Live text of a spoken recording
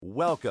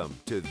Welcome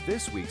to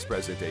this week's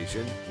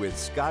presentation with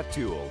Scott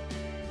Toole.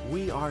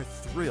 We are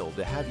thrilled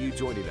to have you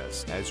joining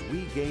us as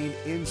we gain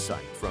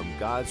insight from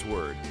God's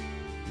Word.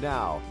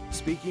 Now,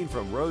 speaking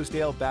from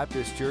Rosedale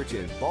Baptist Church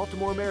in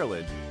Baltimore,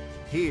 Maryland,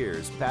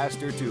 here's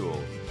Pastor Toole.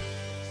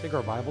 Let's take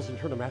our Bibles and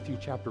turn to Matthew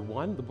chapter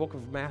 1, the book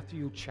of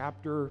Matthew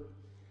chapter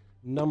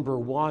number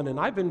 1.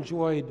 And I've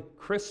enjoyed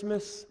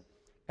Christmas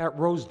at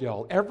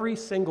Rosedale. Every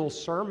single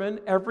sermon,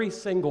 every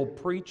single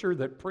preacher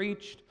that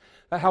preached,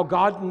 how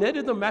God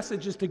knitted the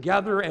messages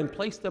together and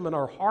placed them in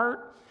our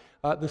heart,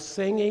 the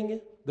singing,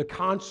 the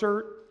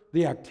concert,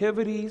 the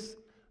activities.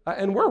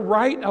 And we're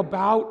right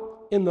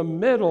about in the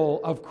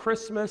middle of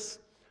Christmas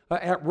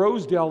at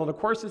Rosedale. And of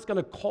course, it's going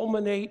to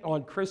culminate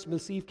on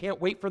Christmas Eve. Can't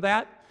wait for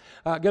that.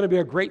 Going to be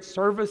a great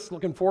service.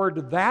 Looking forward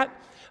to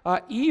that.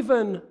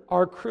 Even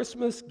our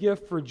Christmas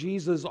gift for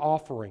Jesus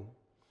offering.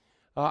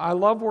 I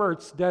love where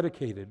it's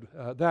dedicated.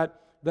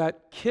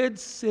 That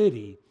Kids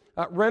City.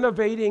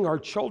 Renovating our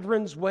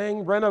children's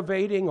wing,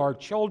 renovating our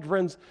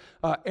children's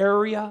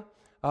area.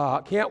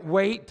 Can't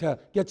wait to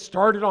get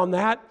started on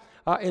that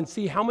and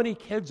see how many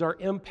kids are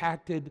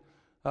impacted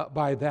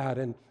by that.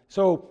 And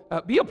so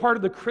be a part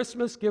of the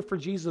Christmas Gift for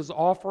Jesus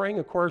offering.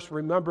 Of course,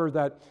 remember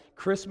that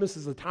Christmas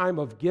is a time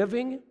of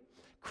giving.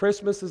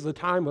 Christmas is a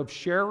time of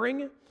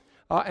sharing.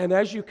 And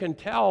as you can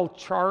tell,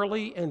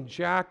 Charlie and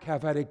Jack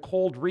have had a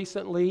cold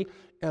recently,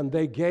 and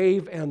they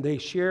gave and they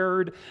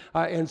shared.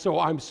 And so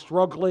I'm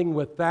struggling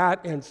with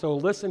that. And so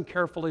listen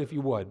carefully if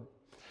you would.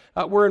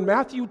 We're in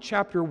Matthew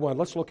chapter 1.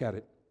 Let's look at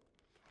it.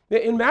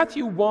 In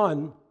Matthew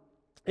 1,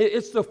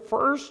 it's the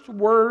first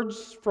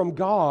words from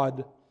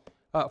God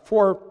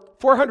for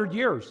 400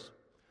 years.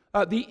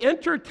 The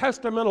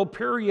intertestamental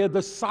period,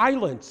 the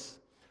silence,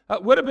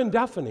 would have been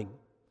deafening.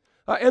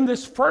 In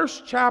this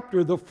first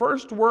chapter, the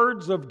first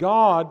words of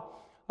God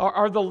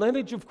are the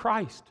lineage of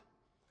Christ,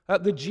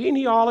 the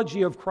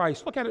genealogy of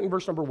Christ. Look at it in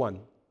verse number 1.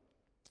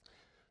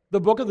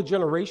 The book of the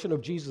generation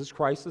of Jesus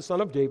Christ, the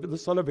son of David, the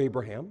son of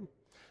Abraham.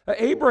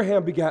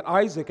 Abraham begat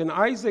Isaac, and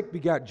Isaac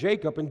begat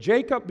Jacob, and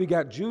Jacob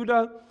begat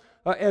Judah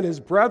and his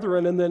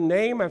brethren, and then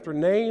name after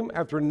name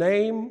after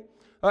name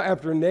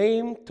after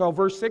name, till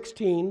verse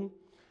 16.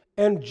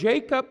 And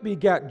Jacob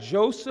begat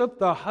Joseph,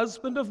 the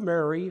husband of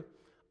Mary,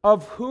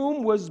 of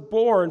whom was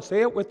born, say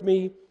it with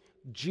me,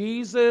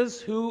 Jesus,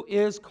 who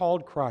is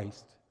called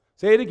Christ.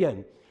 Say it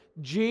again.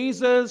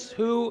 Jesus,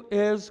 who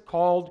is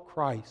called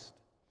Christ.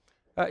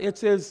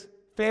 It's his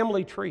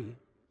family tree.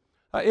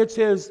 It's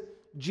his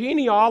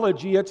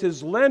genealogy. It's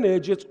his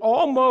lineage. It's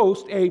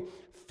almost a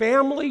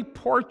family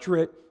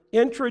portrait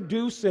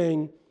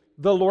introducing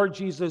the Lord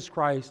Jesus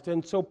Christ.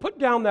 And so put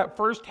down that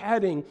first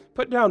heading.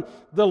 Put down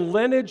the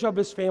lineage of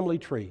his family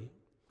tree.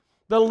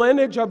 The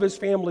lineage of his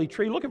family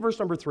tree. Look at verse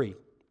number 3.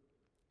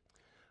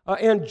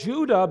 And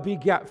Judah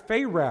begat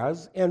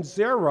Phares and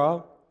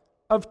Zerah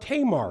of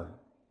Tamar.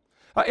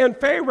 And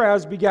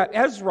Phares begat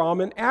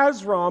Ezram, and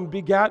Ezram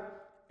begat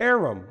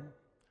Aram.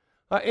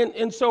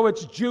 And so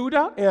it's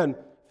Judah and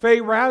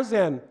Phares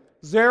and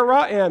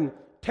Zerah and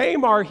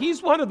Tamar.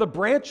 He's one of the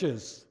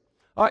branches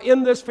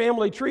in this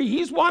family tree.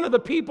 He's one of the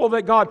people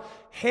that God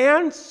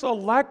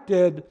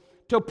hand-selected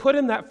to put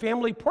in that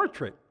family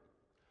portrait.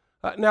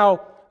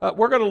 Now,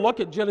 we're going to look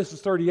at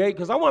Genesis 38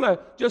 because I want to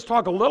just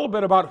talk a little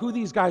bit about who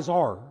these guys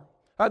are.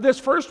 This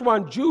first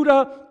one,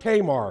 Judah,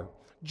 Tamar.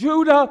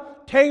 Judah,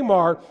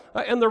 Tamar.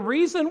 And the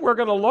reason we're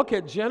going to look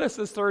at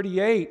Genesis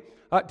 38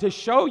 to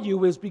show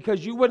you is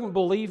because you wouldn't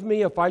believe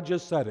me if I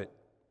just said it.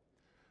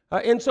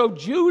 And so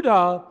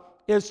Judah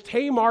is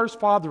Tamar's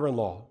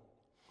father-in-law.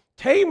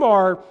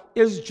 Tamar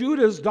is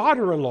Judah's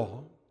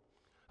daughter-in-law.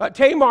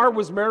 Tamar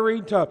was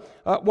married to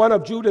one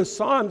of Judah's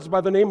sons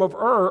by the name of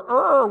Ur.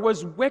 Ur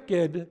was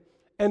wicked,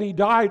 and he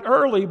died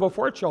early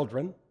before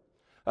children.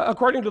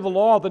 According to the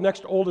law, the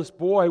next oldest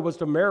boy was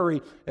to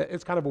marry.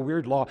 It's kind of a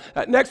weird law.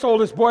 Next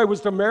oldest boy was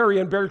to marry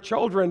and bear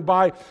children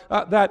by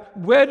that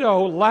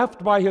widow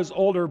left by his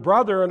older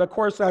brother. And of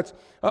course, that's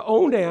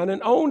Onan.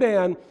 And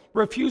Onan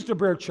refused to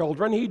bear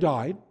children. He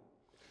died.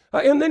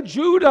 And then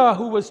Judah,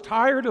 who was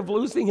tired of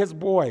losing his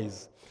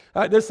boys,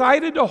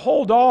 decided to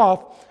hold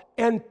off.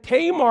 And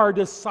Tamar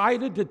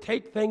decided to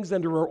take things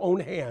into her own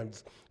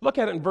hands. Look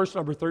at it in verse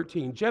number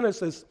 13.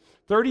 Genesis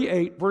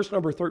 38, verse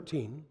number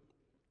 13.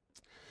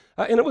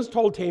 And it was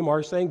told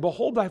Tamar, saying,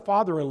 Behold, thy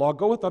father-in-law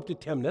goeth up to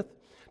Timnath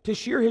to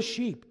shear his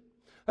sheep.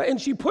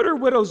 And she put her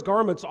widow's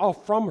garments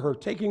off from her,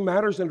 taking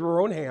matters into her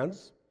own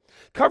hands,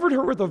 covered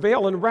her with a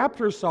veil, and wrapped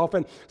herself,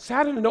 and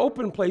sat in an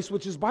open place,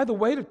 which is by the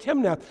way to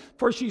Timnath.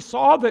 For she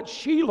saw that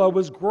Shelah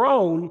was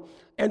grown,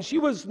 and she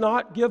was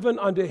not given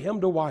unto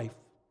him to wife.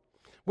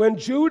 When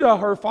Judah,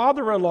 her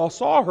father-in-law,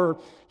 saw her,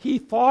 he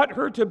thought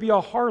her to be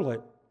a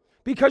harlot,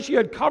 because she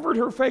had covered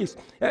her face.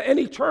 And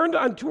he turned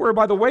unto her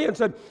by the way and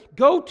said,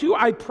 Go to,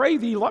 I pray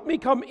thee, let me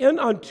come in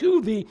unto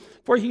thee.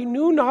 For he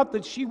knew not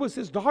that she was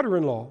his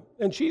daughter-in-law.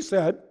 And she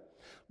said,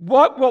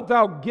 What wilt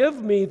thou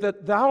give me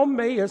that thou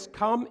mayest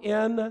come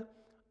in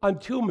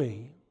unto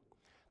me?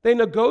 They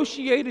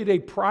negotiated a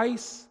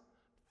price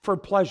for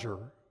pleasure.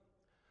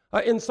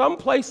 In some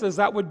places,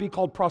 that would be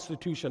called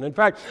prostitution. In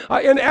fact,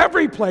 in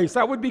every place,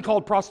 that would be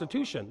called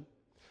prostitution.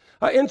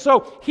 And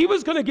so he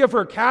was going to give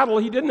her cattle.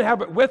 He didn't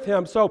have it with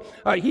him. So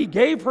he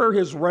gave her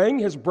his ring,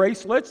 his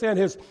bracelets, and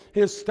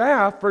his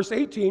staff. Verse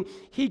 18,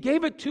 he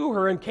gave it to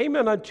her and came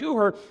in unto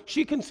her.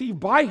 She conceived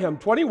by him.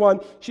 21,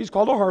 she's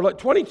called a harlot.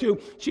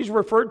 22, she's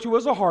referred to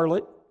as a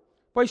harlot.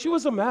 Boy, she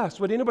was a mess.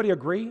 Would anybody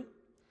agree?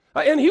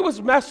 And he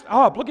was messed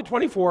up. Look at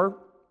 24.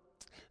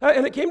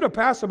 And it came to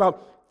pass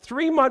about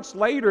 3 months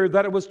later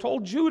that it was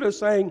told Judah,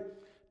 saying,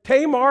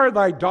 Tamar,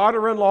 thy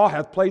daughter-in-law,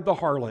 hath played the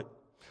harlot.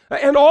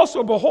 And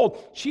also,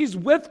 behold, she's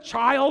with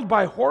child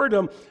by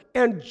whoredom.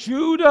 And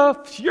Judah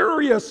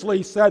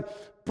furiously said,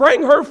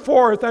 bring her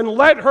forth and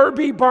let her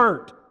be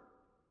burnt.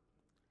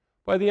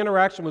 Well, the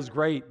interaction was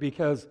great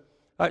because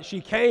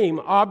she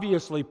came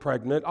obviously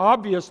pregnant,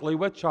 obviously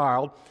with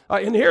child.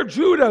 And here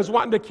Judah is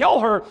wanting to kill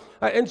her.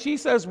 And she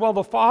says, well,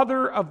 the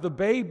father of the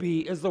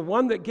baby is the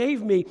one that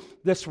gave me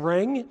this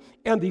ring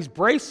and these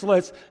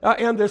bracelets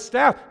and this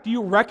staff. Do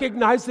you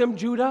recognize them,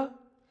 Judah?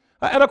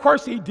 And of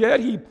course he did.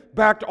 He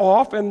backed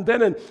off. And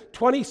then in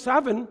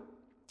 27,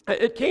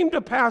 it came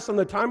to pass in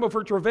the time of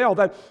her travail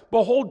that,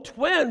 behold,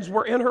 twins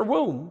were in her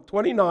womb.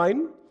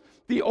 29,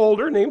 the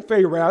older named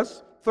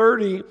Pharez.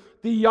 30,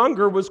 the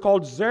younger was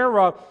called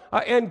Zerah.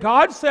 And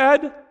God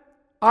said,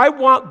 I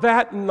want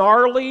that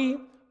gnarly,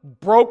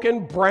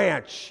 broken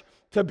branch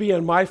to be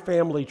in my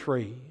family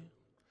tree.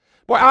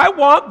 Boy, I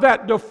want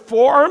that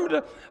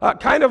deformed,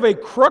 kind of a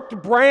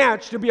crooked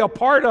branch to be a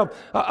part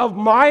of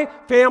my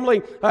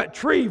family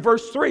tree.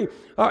 Verse 3,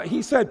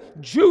 he said,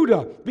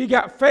 Judah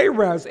begat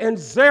Pharez and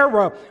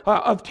Zerah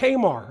of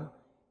Tamar.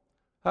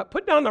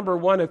 Put down number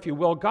 1, if you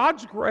will.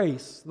 God's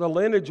grace, the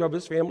lineage of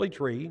his family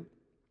tree.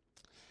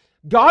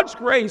 God's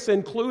grace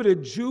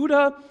included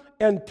Judah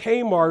and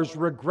Tamar's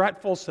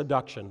regretful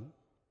seduction.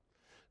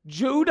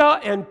 Judah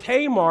and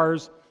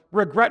Tamar's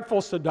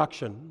regretful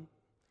seduction.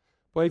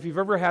 Boy, if you've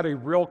ever had a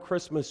real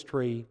Christmas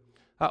tree,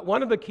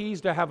 one of the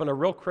keys to having a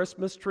real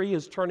Christmas tree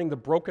is turning the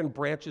broken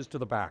branches to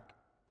the back.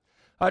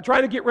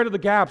 Trying to get rid of the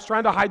gaps,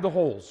 trying to hide the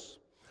holes.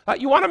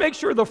 You want to make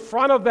sure the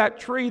front of that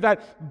tree,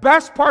 that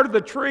best part of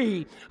the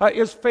tree,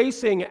 is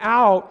facing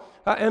out.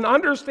 And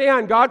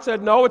understand, God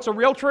said, no, it's a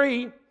real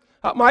tree.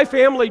 My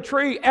family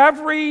tree,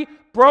 every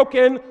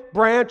broken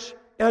branch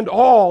and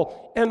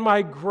all. And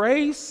my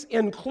grace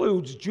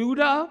includes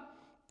Judah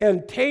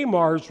and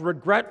Tamar's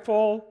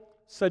regretful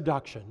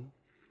seduction.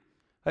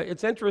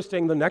 It's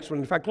interesting, the next one.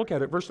 In fact, look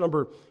at it, verse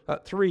number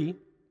 3.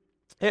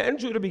 And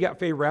Judah begat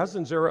Pharez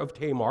and Zerah of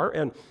Tamar,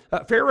 and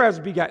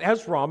Pharez begat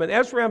Esrom, and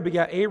Esrom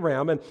begat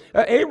Aram, and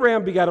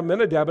Aram begat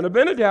Aminadab, and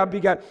Aminadab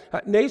begat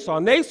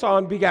Nason.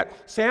 Nason begat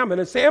Salmon,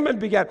 and Salmon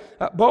begat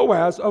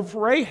Boaz of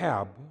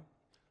Rahab.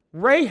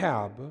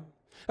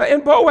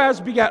 And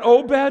Boaz begat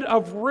Obed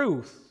of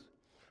Ruth.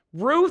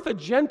 Ruth, a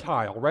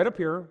Gentile, right up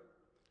here.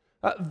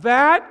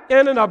 That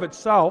in and of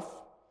itself,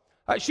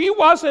 she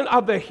wasn't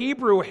of the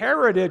Hebrew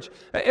heritage.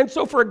 And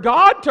so for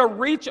God to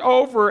reach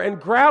over and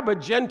grab a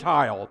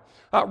Gentile,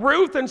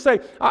 Ruth, and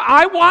say,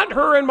 I want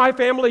her in my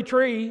family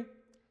tree,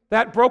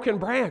 that broken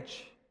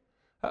branch.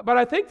 But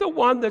I think the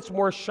one that's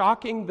more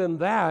shocking than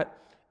that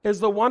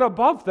is the one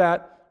above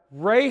that,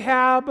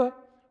 Rahab,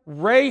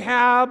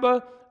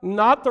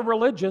 not the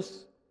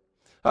religious.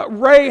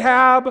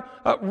 Rahab,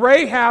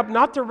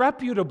 not the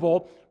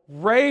reputable.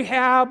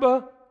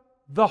 Rahab,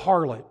 the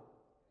harlot.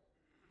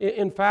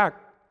 In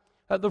fact,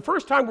 the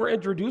first time we're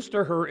introduced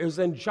to her is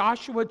in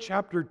Joshua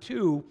chapter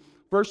 2,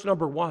 verse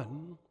number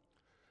 1.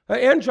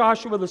 And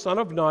Joshua, the son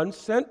of Nun,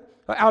 sent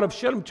out of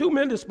Shittim 2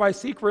 men to spy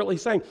secretly,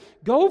 saying,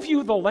 go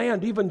view the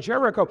land, even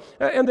Jericho.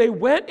 And they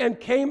went and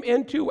came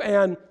into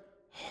an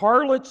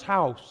harlot's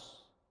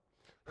house.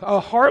 A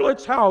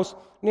harlot's house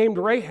named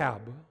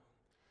Rahab.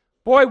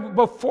 Boy,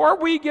 before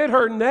we get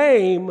her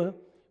name,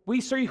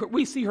 we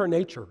see her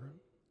nature.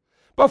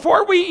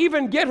 Before we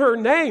even get her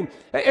name,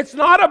 it's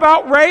not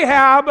about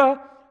Rahab,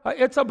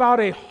 it's about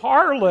a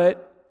harlot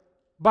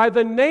by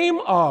the name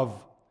of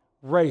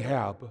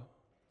Rahab.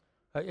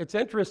 It's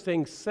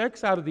interesting,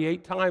 6 out of the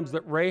 8 times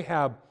that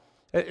Rahab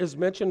is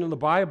mentioned in the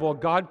Bible,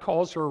 God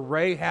calls her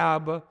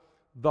Rahab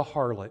the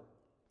harlot.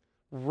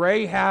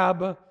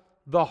 Rahab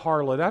the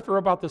harlot. After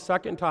about the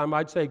second time,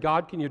 I'd say,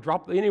 God, can you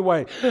drop the...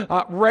 Anyway,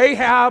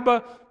 Rahab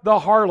the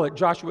harlot,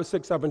 Joshua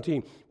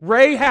 6:17.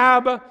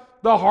 Rahab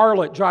the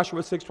harlot,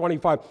 Joshua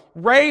 6:25.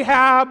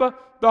 Rahab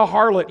the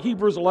harlot,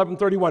 Hebrews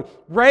 11:31.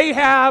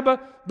 Rahab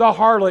the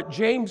harlot,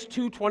 James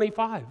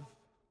 2:25.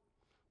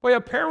 Boy,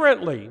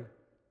 apparently,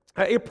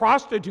 a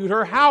prostitute,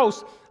 her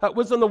house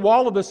was in the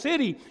wall of the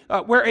city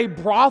where a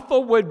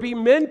brothel would be.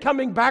 Men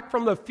coming back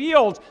from the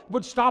fields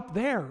would stop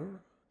there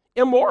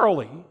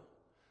immorally.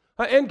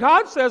 And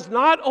God says,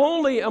 not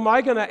only am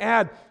I going to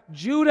add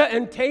Judah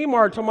and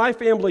Tamar to my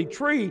family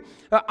tree,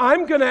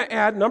 I'm going to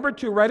add, number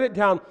 2, write it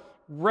down,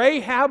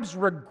 Rahab's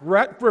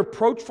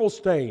reproachful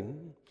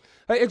stain.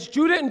 It's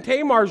Judah and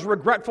Tamar's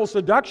regretful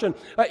seduction.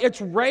 It's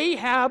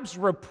Rahab's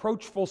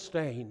reproachful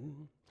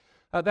stain.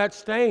 That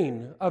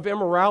stain of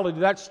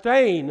immorality, that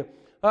stain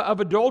of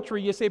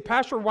adultery. You say,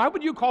 Pastor, why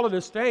would you call it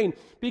a stain?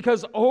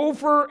 Because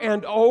over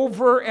and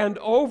over and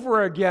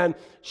over again,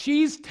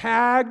 she's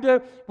tagged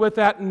with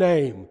that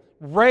name,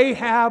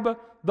 Rahab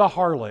the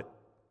harlot.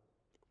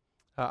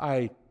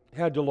 I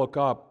had to look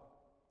up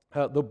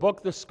the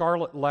book, The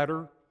Scarlet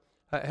Letter.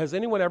 Has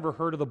anyone ever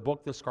heard of the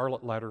book, The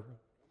Scarlet Letter?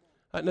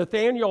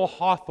 Nathaniel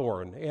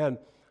Hawthorne. And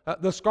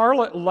The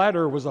Scarlet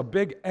Letter was a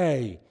big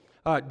A,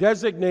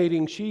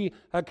 designating she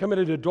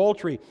committed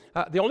adultery.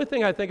 The only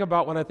thing I think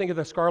about when I think of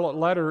The Scarlet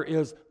Letter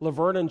is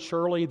Laverne and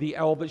Shirley, the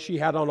L that she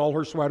had on all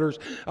her sweaters,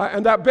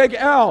 and that big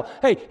L.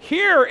 Hey,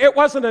 here it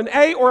wasn't an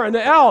A or an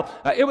L.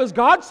 It was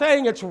God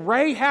saying it's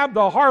Rahab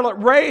the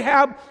harlot,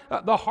 Rahab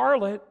the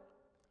harlot.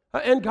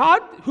 And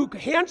God who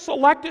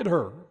hand-selected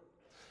her,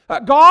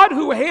 God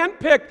who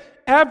handpicked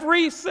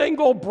every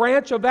single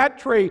branch of that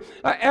tree,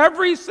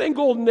 every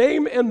single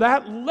name in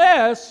that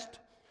list,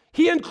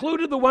 He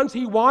included the ones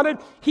He wanted,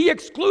 He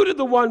excluded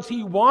the ones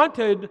He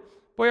wanted.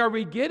 Boy, are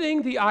we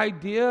getting the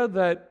idea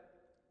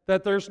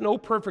that there's no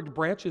perfect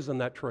branches in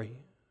that tree?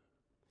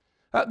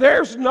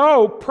 There's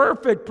no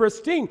perfect,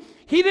 pristine.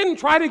 He didn't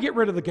try to get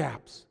rid of the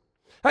gaps.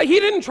 He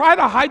didn't try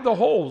to hide the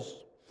holes.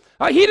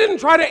 He didn't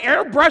try to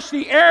airbrush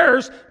the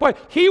airs, but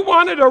He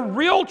wanted a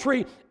real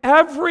tree,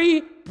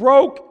 every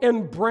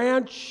broken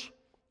branch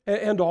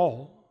and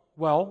all.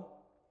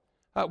 Well,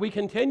 we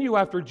continue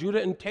after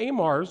Judah and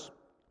Tamar's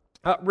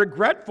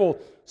regretful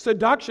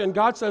seduction.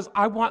 God says,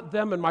 I want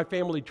them in my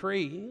family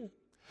tree.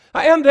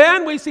 And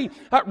then we see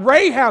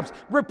Rahab's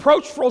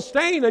reproachful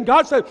stain, and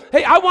God says,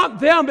 hey, I want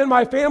them in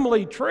my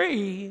family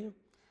tree.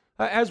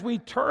 As we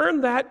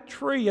turn that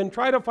tree and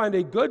try to find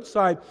a good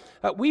side,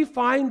 we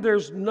find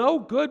there's no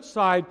good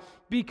side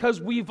because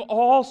we've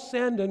all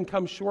sinned and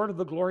come short of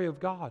the glory of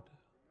God.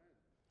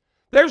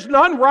 There's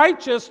none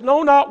righteous,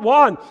 no, not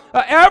one.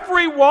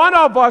 Every one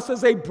of us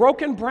is a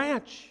broken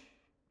branch.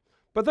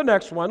 But the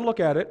next one,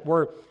 look at it.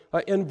 We're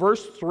in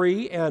verse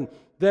 3 and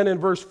then in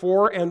verse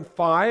 4 and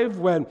 5,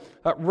 when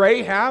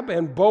Rahab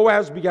and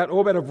Boaz begat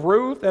Obed of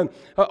Ruth, and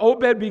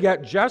Obed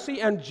begat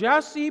Jesse, and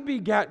Jesse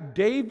begat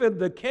David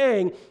the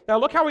king. Now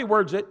look how he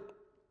words it.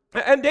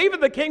 And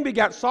David the king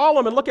begat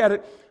Solomon, look at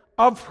it,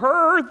 of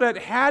her that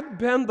had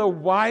been the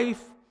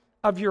wife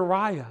of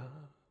Uriah.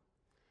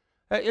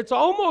 It's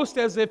almost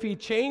as if he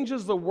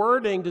changes the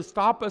wording to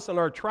stop us in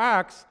our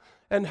tracks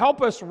and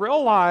help us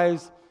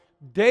realize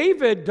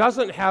David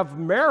doesn't have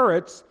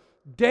merits,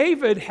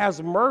 David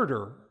has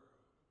murder.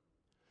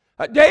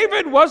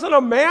 David wasn't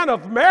a man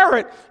of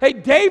merit. Hey,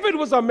 David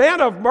was a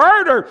man of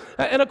murder.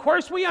 And of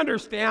course, we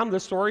understand the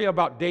story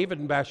about David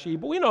and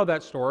Bathsheba. We know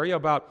that story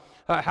about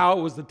how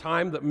it was the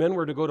time that men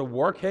were to go to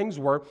war, kings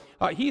were.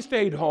 He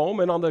stayed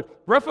home, and on the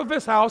roof of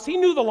his house, he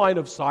knew the line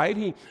of sight.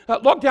 He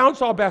looked down,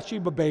 saw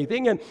Bathsheba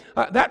bathing, and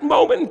that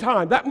moment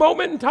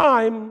in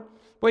time,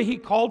 where he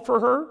called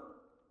for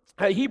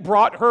her, he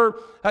brought her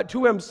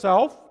to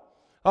himself.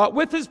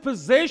 With his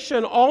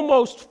position,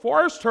 almost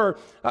forced her,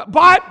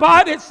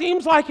 but it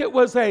seems like it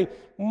was a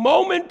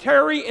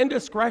momentary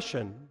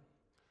indiscretion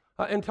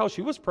until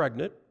she was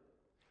pregnant.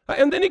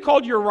 And then he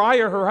called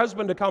Uriah, her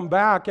husband, to come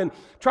back and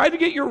tried to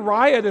get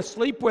Uriah to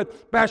sleep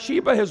with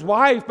Bathsheba, his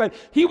wife, but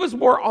he was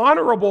more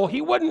honorable.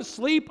 He wouldn't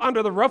sleep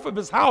under the roof of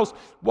his house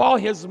while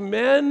his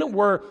men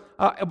were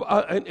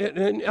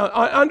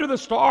under the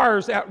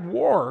stars at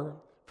war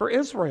for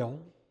Israel.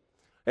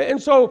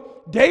 And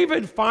so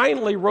David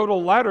finally wrote a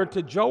letter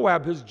to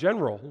Joab, his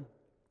general,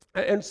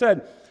 and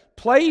said,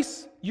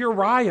 place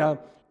Uriah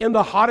in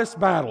the hottest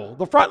battle,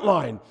 the front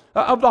line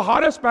of the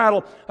hottest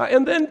battle,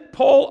 and then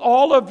pull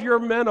all of your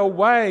men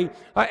away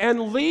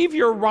and leave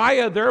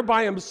Uriah there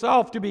by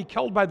himself to be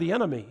killed by the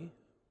enemy.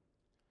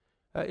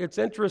 It's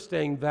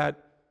interesting that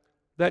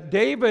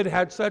David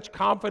had such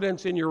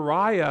confidence in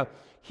Uriah,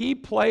 he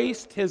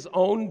placed his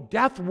own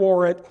death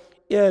warrant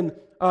in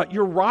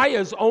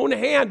Uriah's own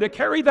hand to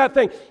carry that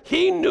thing.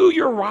 He knew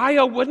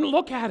Uriah wouldn't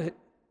look at it.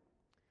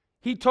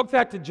 He took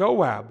that to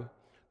Joab.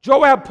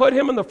 Joab put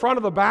him in the front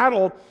of the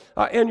battle,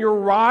 and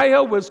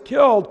Uriah was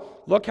killed.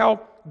 Look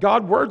how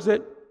God words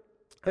it.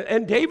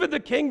 And David the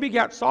king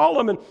begat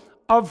Solomon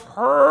of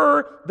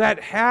her that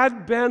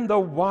had been the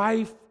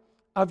wife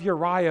of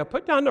Uriah.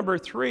 Put down number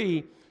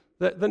 3,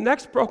 the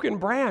next broken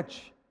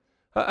branch.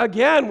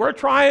 Again, we're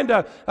trying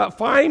to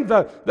find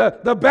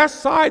the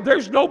best side.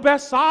 There's no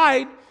best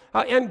side.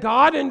 And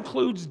God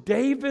includes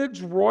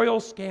David's royal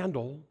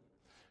scandal.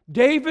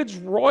 David's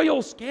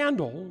royal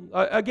scandal.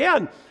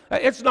 Again,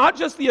 it's not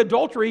just the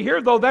adultery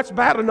here, though that's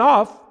bad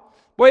enough.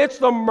 Boy, it's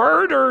the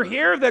murder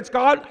here that's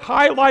God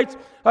highlights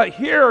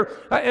here.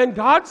 And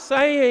God's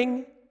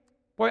saying,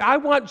 boy, I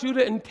want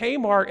Judah and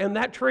Tamar in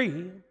that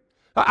tree.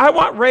 I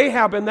want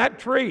Rahab in that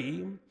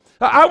tree.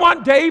 I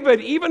want David,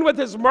 even with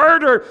his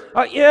murder,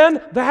 in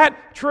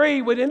that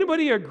tree. Would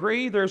anybody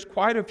agree there's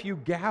quite a few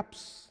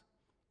gaps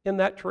in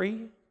that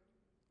tree?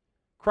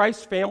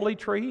 Christ's family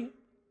tree,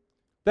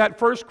 that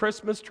first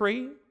Christmas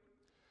tree.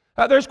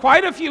 There's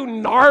quite a few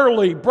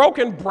gnarly,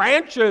 broken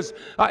branches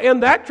in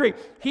that tree.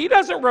 He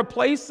doesn't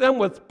replace them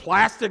with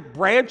plastic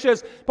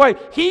branches,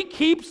 but he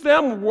keeps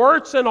them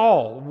warts and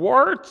all.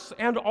 Warts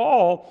and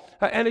all.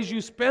 And as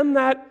you spin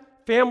that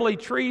family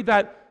tree,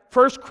 that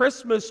first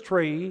Christmas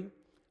tree,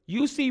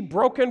 you see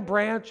broken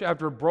branch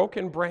after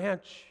broken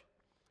branch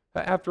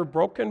after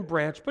broken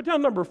branch. Put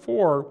down number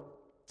 4,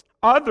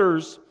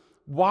 others'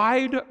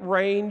 wide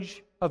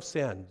range of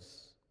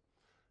sins.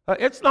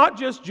 It's not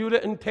just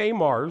Judah and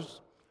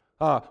Tamar's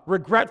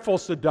regretful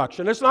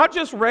seduction. It's not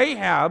just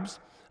Rahab's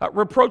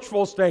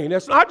reproachful stain.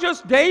 It's not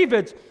just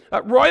David's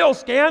royal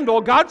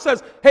scandal. God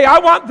says, hey, I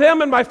want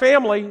them in my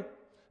family.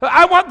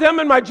 I want them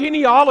in my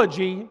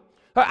genealogy.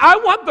 I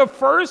want the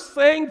first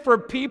thing for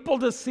people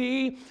to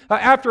see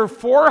after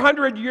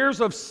 400 years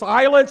of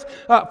silence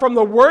from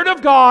the Word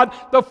of God.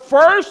 The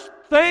first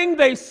thing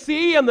they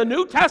see in the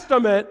New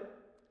Testament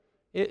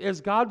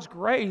is God's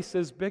grace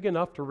is big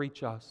enough to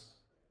reach us.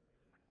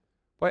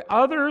 By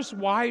others'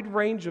 wide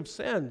range of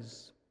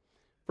sins.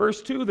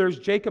 Verse 2, there's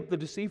Jacob the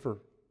deceiver.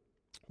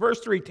 Verse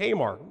 3,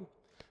 Tamar.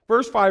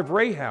 Verse 5,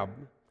 Rahab.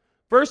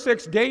 Verse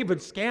 6,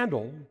 David's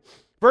scandal.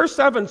 Verse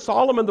 7,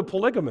 Solomon the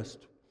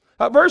polygamist.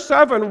 Verse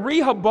 7,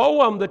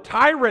 Rehoboam the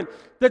tyrant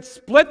that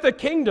split the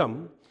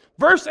kingdom.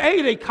 Verse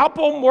 8, a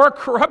couple more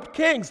corrupt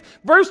kings.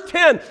 Verse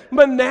 10,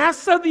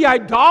 Manasseh the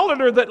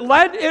idolater that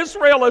led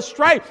Israel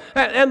astray.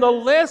 And the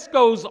list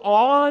goes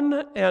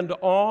on and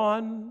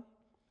on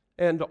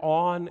and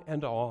on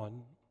and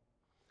on.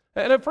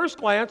 And at first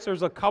glance,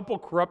 there's a couple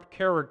corrupt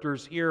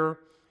characters here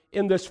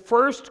in this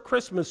first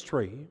Christmas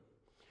tree.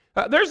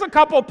 There's a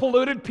couple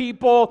polluted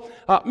people,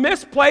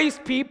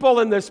 misplaced people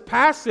in this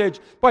passage.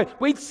 But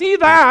we'd see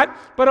that,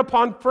 but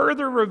upon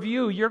further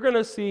review, you're going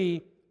to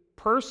see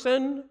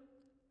person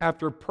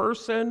after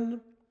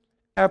person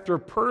after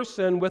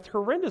person with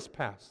horrendous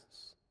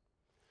pasts.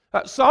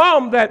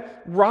 Some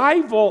that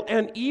rival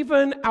and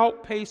even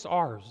outpace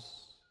ours.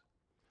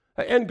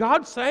 And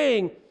God's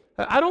saying,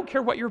 I don't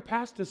care what your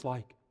past is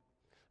like.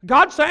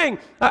 God's saying,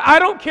 I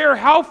don't care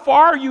how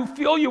far you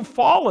feel you've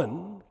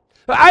fallen.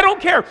 I don't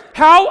care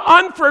how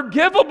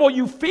unforgivable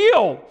you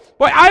feel.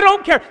 But I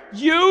don't care.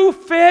 You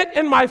fit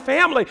in my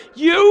family.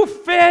 You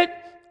fit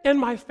in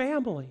my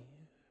family.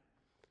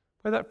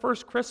 By that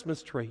first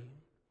Christmas tree,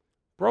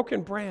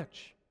 broken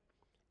branch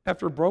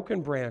after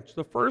broken branch.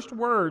 The first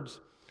words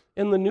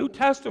in the New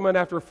Testament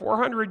after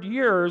 400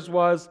 years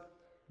was,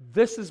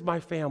 this is my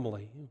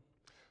family.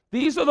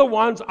 These are the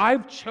ones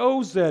I've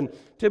chosen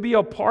to be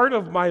a part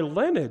of my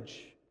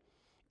lineage.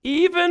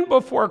 Even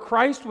before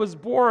Christ was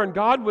born,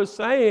 God was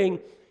saying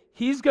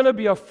he's going to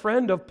be a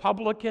friend of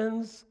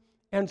publicans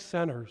and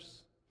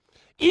sinners.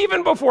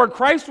 Even before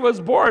Christ was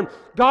born,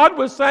 God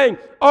was saying,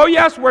 oh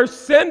yes, where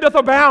sin doth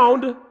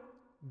abound,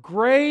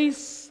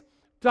 grace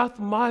doth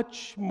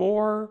much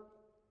more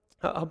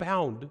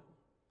abound.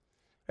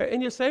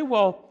 And you say,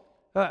 well,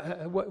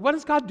 what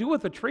does God do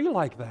with a tree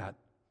like that?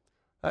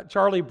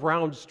 Charlie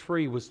Brown's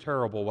tree was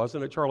terrible,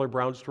 wasn't it, Charlie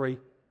Brown's tree?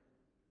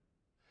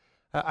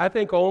 I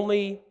think the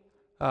only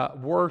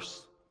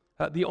worse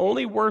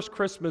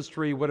Christmas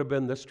tree would have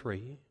been this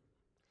tree.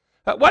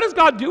 What does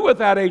God do with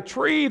that? A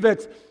tree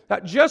that's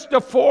just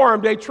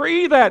deformed, a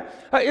tree that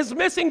is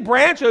missing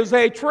branches,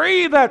 a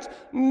tree that's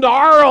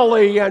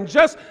gnarly and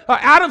just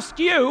out of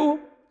skew.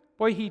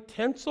 Boy, he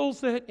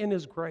tinsels it in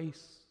his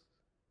grace.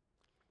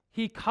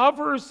 He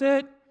covers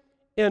it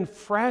in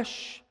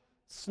fresh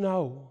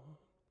snow.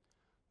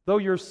 Though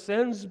your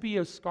sins be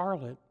as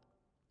scarlet,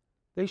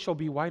 they shall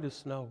be white as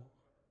snow.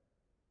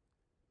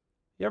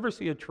 You ever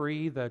see a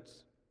tree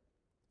that's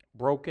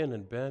broken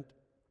and bent,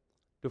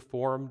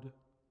 deformed,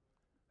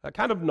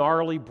 kind of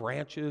gnarly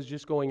branches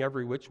just going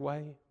every which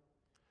way?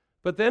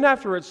 But then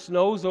after it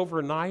snows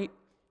overnight,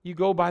 you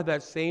go by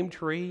that same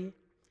tree,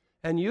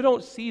 and you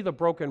don't see the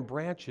broken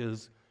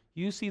branches,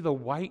 you see the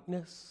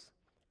whiteness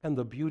and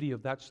the beauty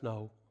of that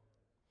snow.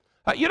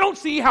 You don't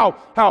see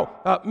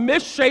how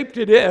misshaped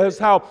it is,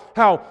 how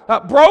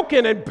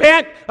broken and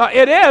bent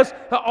it is.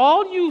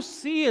 All you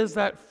see is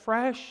that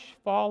fresh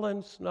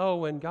fallen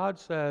snow, and God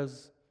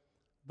says,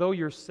 though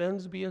your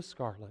sins be as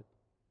scarlet,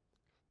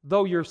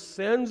 though your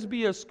sins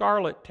be as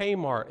scarlet,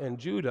 Tamar and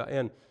Judah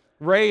and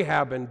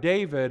Rahab and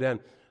David and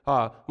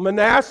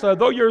Manasseh,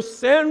 though your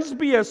sins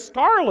be as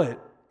scarlet.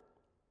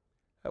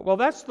 Well,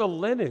 that's the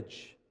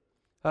lineage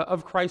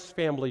of Christ's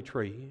family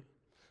tree.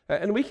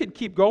 And we could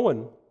keep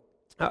going.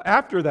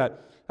 After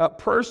that,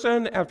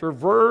 person after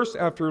verse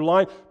after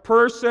line,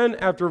 person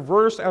after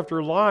verse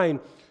after line.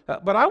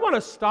 But I want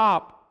to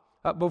stop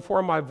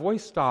before my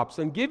voice stops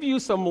and give you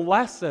some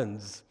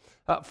lessons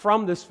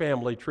from this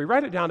family tree.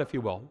 Write it down if you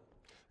will.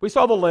 We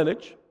saw the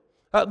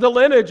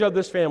lineage of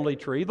this family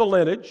tree, the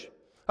lineage.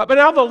 But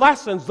now the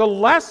lessons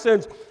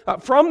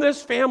from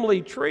this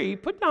family tree.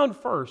 Put down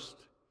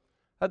first.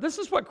 This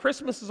is what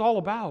Christmas is all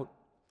about.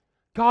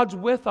 God's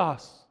with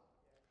us.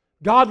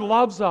 God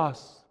loves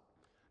us.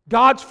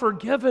 God's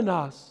forgiven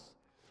us.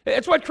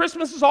 It's what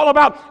Christmas is all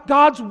about.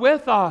 God's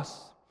with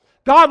us.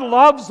 God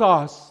loves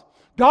us.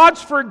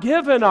 God's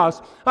forgiven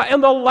us.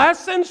 And the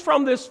lessons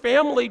from this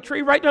family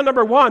tree, write down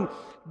number one,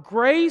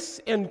 grace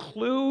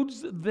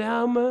includes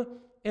them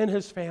in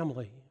his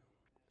family.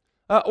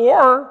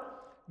 Or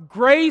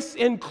grace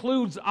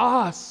includes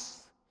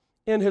us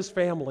in his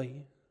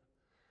family.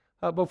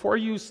 Before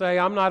you say,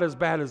 I'm not as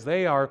bad as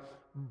they are,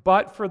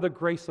 but for the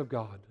grace of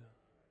God.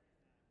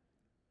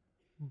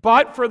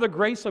 But for the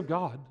grace of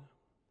God.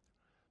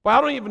 Well,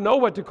 I don't even know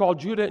what to call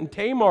Judah and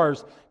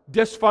Tamar's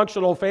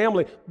dysfunctional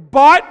family,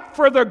 but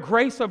for the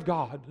grace of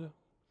God.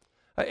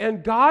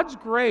 And God's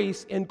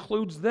grace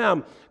includes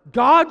them.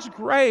 God's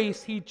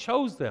grace, he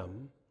chose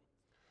them.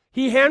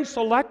 He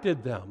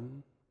hand-selected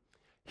them.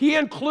 He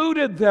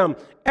included them,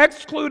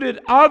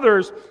 excluded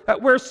others,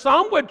 where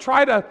some would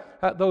try to,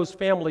 those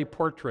family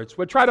portraits,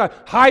 would try to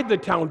hide the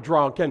town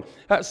drunk, and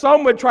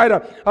some would try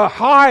to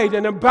hide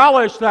and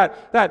embellish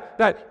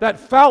that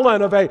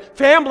felon of a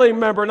family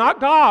member. Not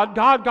God.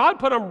 God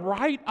put them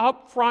right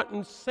up front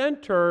and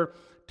center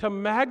to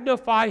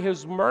magnify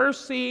his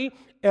mercy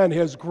and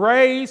his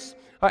grace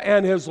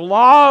and his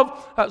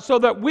love, so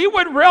that we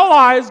would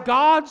realize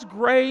God's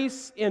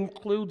grace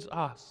includes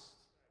us.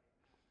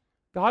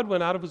 God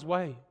went out of his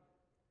way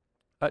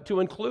to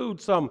include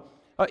some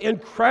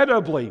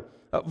incredibly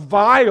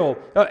vile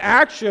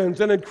actions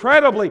and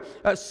incredibly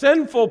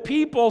sinful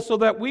people so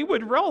that we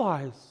would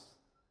realize.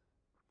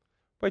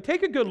 But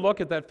take a good look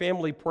at that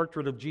family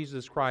portrait of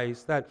Jesus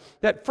Christ,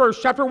 that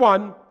first, chapter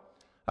 1,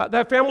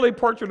 that family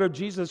portrait of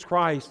Jesus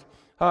Christ.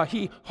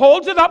 He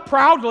holds it up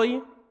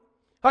proudly.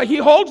 He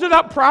holds it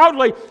up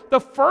proudly. The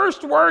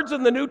first words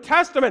in the New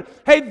Testament,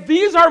 hey,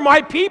 these are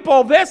my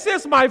people. This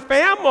is my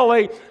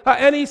family.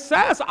 And he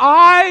says,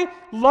 I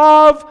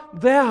love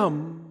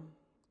them.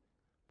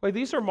 Boy,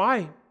 these are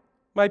my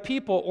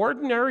people,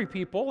 ordinary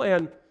people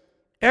and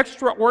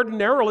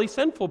extraordinarily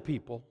sinful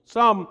people.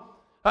 Some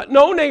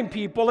no-name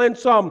people and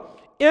some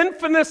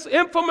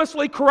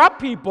infamously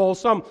corrupt people.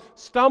 Some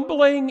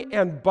stumbling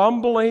and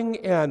bumbling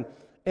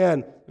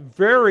and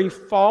very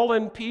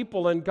fallen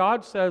people, and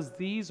God says,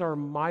 these are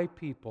my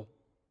people.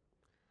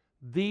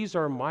 These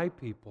are my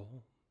people.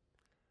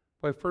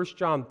 Boy, 1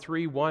 John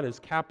 3:1 is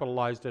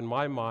capitalized in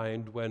my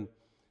mind when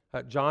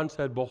John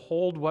said,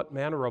 behold what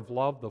manner of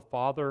love the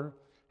Father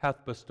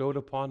hath bestowed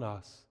upon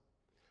us,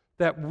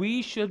 that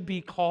we should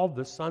be called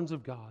the sons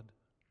of God.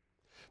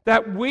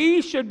 That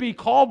we should be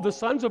called the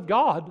sons of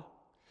God.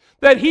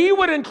 That he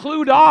would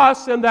include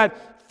us in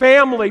that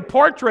family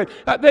portrait,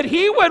 that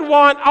he would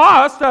want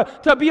us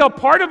to be a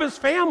part of his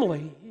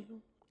family.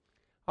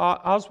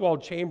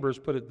 Oswald Chambers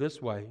put it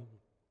this way: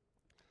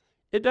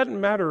 it doesn't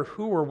matter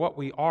who or what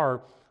we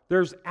are,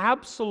 there's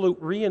absolute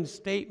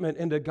reinstatement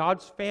into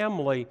God's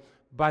family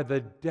by the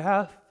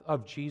death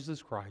of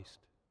Jesus Christ.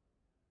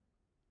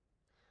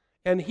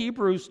 In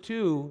Hebrews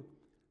 2,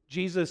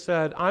 Jesus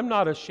said, I'm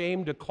not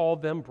ashamed to call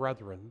them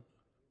brethren.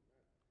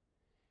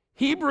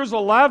 Hebrews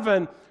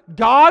 11,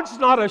 God's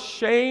not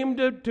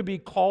ashamed to be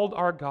called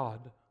our God.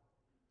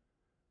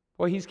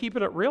 Well, he's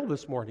keeping it real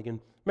this morning.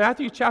 In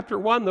Matthew chapter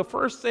 1, the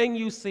first thing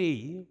you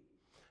see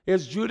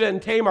is Judah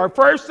and Tamar.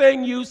 First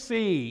thing you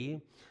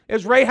see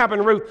is Rahab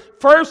and Ruth.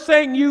 First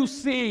thing you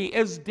see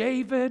is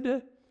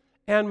David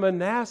and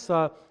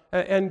Manasseh.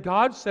 And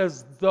God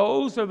says,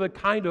 those are the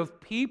kind of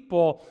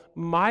people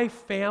my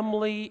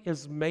family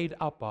is made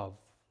up of.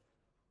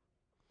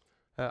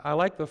 I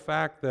like the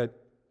fact that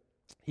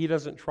he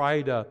doesn't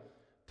try there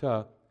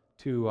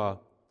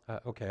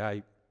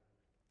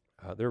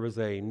was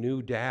a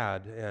new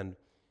dad, and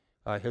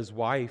his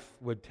wife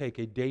would take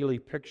a daily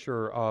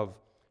picture of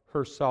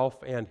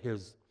herself and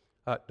his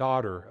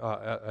daughter,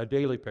 a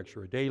daily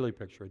picture.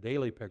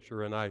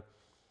 And I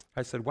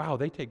said, wow,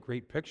 they take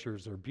great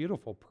pictures. They're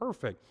beautiful,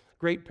 perfect,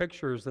 great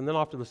pictures. And then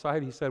off to the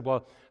side, he said,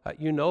 well,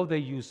 they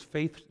use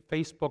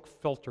Facebook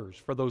filters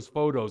for those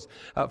photos.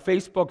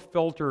 Facebook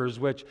filters,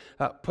 which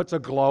puts a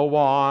glow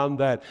on,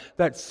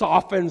 that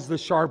softens the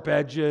sharp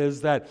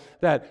edges, that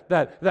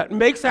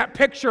makes that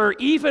picture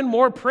even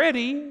more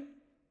pretty.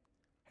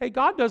 Hey,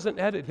 God doesn't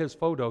edit his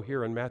photo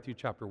here in Matthew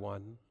chapter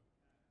 1.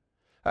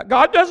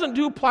 God doesn't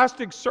do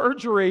plastic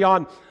surgery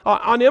on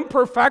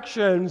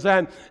imperfections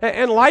and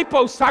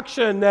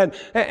liposuction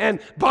and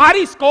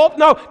body sculpt.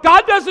 No,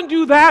 God doesn't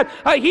do that.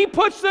 He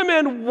puts them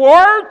in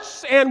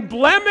warts and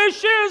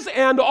blemishes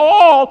and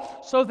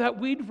all so that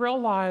we'd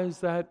realize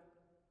that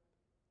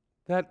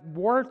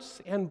warts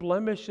and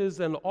blemishes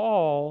and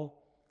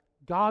all,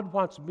 God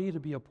wants me to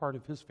be a part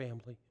of his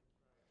family.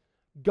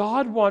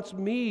 God wants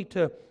me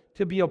to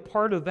be a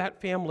part of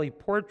that family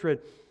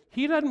portrait.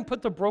 He doesn't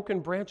put the broken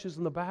branches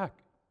in the back.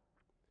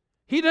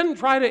 He didn't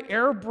try to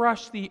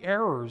airbrush the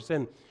errors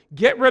and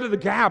get rid of the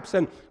gaps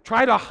and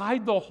try to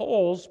hide the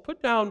holes.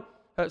 Put down,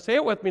 say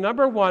it with me,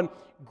 number one,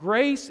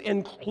 grace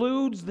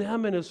includes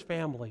them in his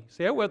family.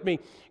 Say it with me.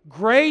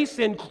 Grace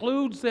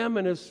includes them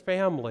in his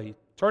family.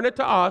 Turn it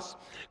to us.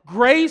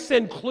 Grace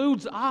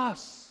includes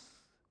us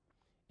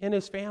in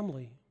his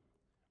family.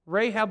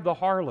 Rahab the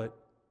harlot,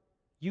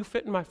 you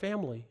fit in my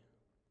family.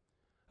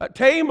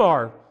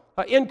 Tamar,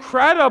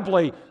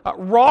 incredibly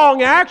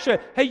wrong action.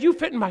 Hey, you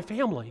fit in my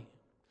family.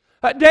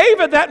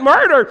 David, that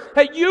murder,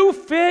 you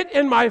fit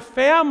in my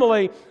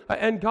family.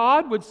 And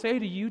God would say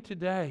to you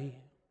today,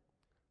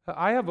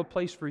 I have a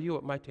place for you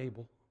at my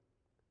table.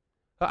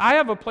 I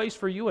have a place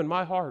for you in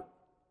my heart.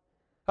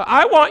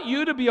 I want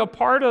you to be a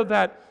part of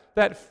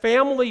that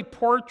family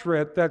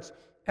portrait that's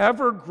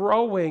ever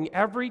growing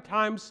every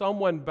time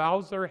someone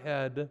bows their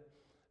head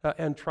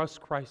and trusts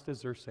Christ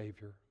as their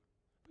Savior.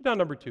 Now,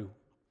 number two,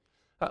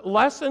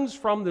 lessons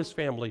from this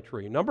family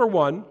tree. Number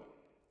one,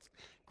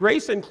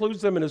 grace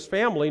includes them in his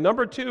family.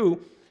 Number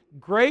two,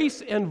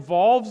 grace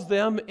involves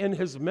them in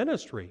his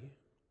ministry.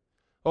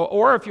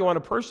 Or if you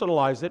want to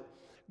personalize it,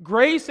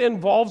 grace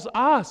involves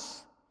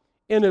us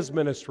in his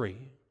ministry.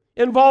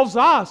 Involves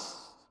us.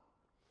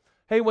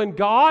 Hey, when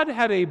God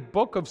had a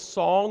book of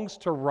songs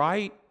to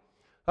write,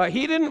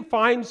 he didn't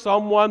find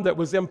someone that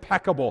was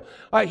impeccable.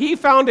 He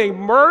found a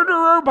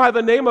murderer by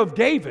the name of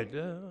David.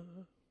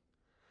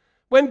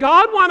 When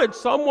God wanted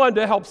someone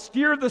to help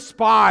steer the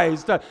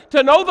spies,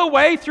 to know the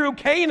way through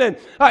Canaan,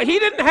 he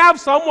didn't have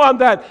someone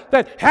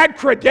that had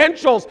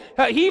credentials.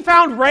 He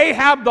found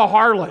Rahab the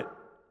harlot.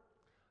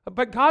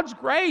 But God's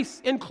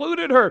grace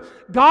included her.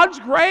 God's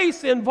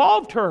grace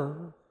involved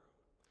her.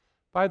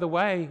 By the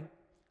way,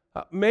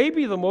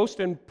 maybe the most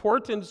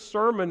important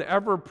sermon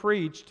ever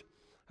preached,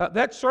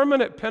 that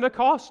sermon at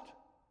Pentecost.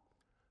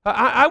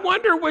 I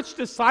wonder which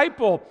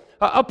disciple,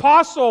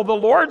 apostle, the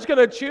Lord's going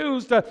to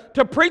choose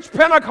to preach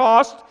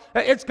Pentecost.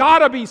 It's got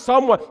to be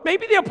someone.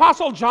 Maybe the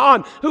Apostle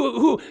John,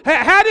 who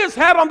had his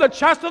head on the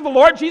chest of the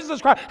Lord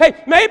Jesus Christ.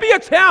 Hey, maybe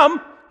it's him.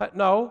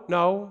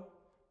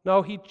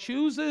 No, he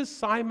chooses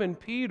Simon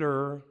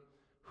Peter,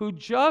 who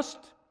just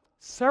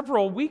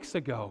several weeks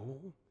ago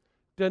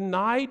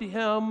denied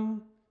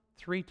him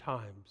 3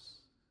 times.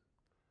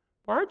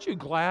 Aren't you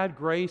glad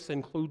grace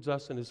includes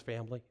us in his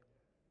family?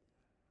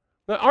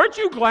 Aren't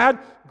you glad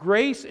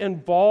grace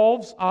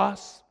involves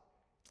us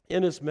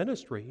in his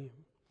ministry?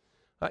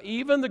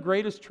 Even the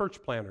greatest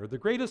church planter, the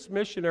greatest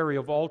missionary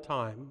of all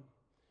time,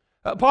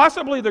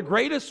 possibly the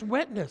greatest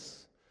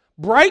witness,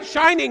 bright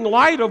shining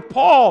light of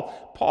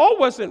Paul. Paul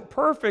wasn't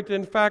perfect.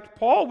 In fact,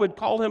 Paul would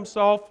call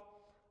himself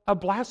a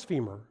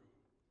blasphemer,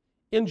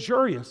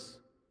 injurious,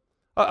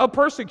 a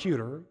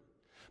persecutor.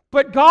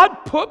 But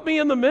God put me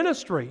in the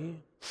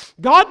ministry.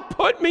 God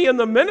put me in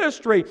the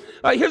ministry.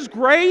 His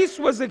grace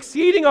was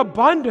exceeding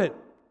abundant.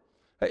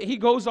 He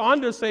goes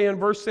on to say in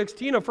verse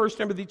 16 of 1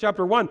 Timothy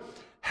chapter 1,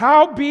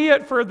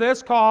 howbeit for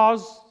this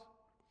cause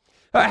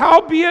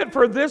obtained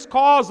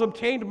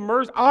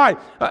mercy, I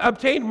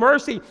obtained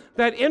mercy,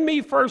 that in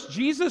me first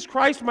Jesus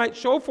Christ might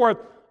show forth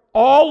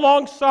all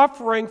long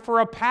suffering for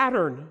a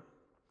pattern,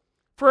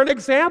 for an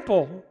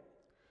example,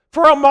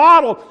 for a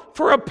model,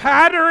 for a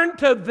pattern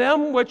to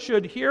them which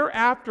should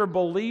hereafter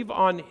believe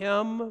on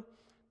him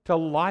to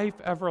life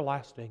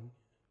everlasting.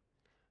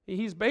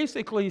 He's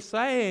basically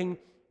saying,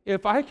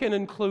 if I can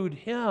include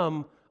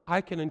him,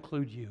 I can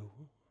include you.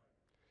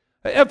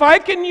 If I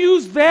can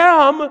use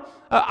them,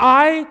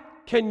 I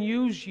can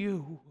use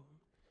you.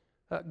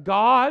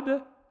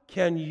 God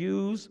can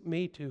use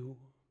me too.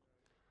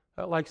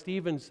 Like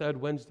Stephen said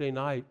Wednesday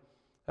night,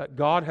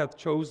 God hath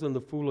chosen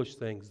the foolish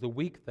things, the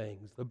weak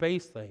things, the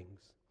base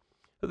things,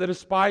 the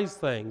despised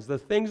things, the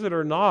things that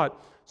are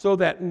not, so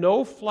that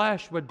no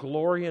flesh would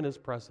glory in his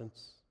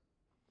presence.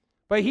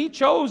 But he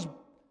chose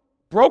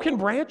broken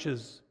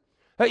branches.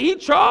 He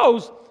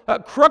chose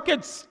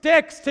crooked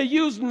sticks to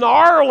use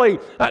gnarly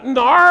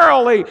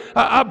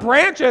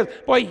branches.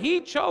 Boy,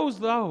 he chose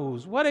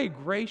those. What a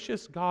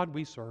gracious God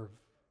we serve.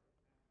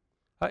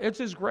 It's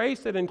his grace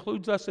that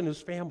includes us in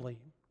his family.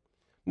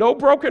 No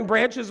broken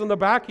branches in the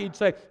back. He'd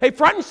say, hey,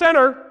 front and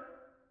center.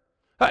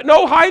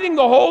 No hiding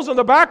the holes in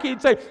the back.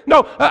 He'd say,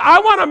 no, I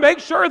want to make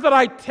sure that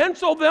I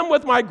tinsel them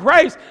with my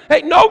grace.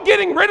 Hey, no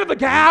getting rid of the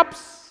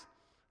gaps.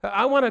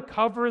 I want to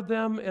cover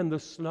them in the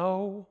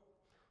snow.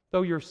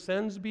 Though your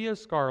sins be as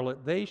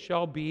scarlet, they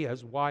shall be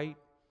as white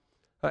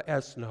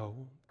as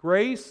snow.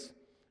 Grace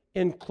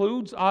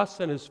includes us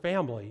in his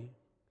family.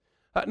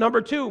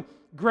 Number 2,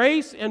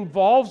 grace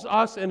involves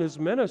us in his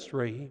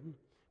ministry.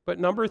 But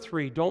number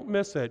 3, don't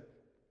miss it,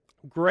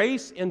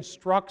 grace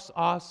instructs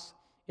us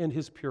in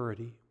his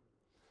purity.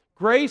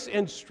 Grace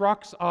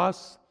instructs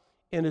us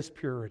in his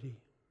purity.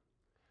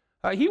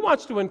 He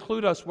wants to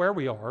include us where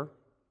we are.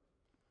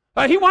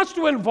 He wants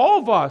to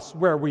involve us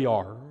where we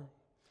are.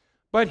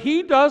 But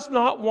he does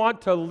not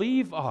want to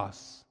leave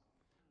us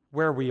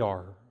where we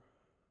are.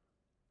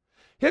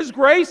 His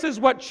grace is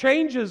what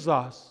changes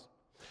us.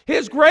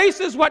 His grace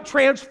is what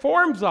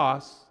transforms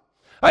us.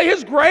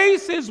 His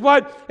grace is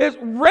what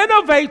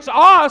renovates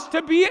us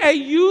to be a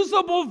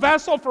usable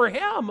vessel for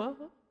him.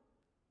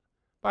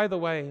 By the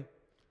way,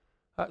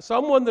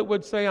 someone that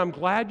would say, I'm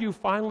glad you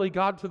finally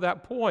got to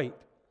that point,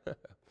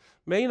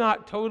 may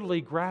not totally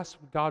grasp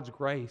God's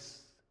grace.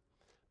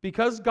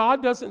 Because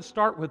God doesn't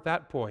start with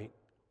that point.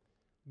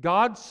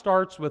 God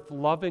starts with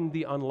loving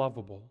the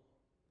unlovable,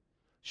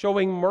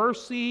 showing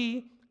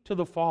mercy to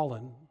the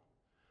fallen,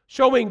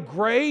 showing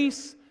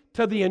grace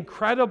to the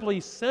incredibly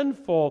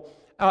sinful,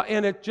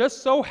 and it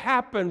just so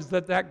happens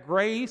that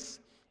grace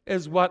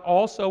is what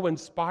also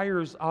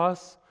inspires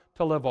us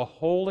to live a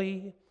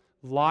holy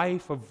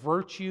life of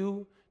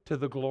virtue to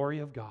the glory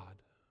of God.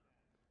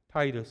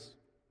 Titus.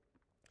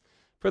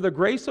 For the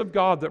grace of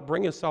God that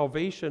bringeth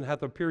salvation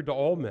hath appeared to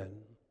all men,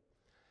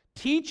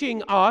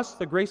 teaching us,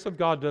 the grace of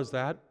God does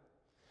that,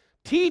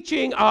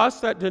 teaching us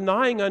that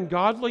denying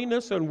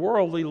ungodliness and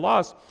worldly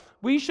lust,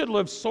 we should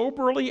live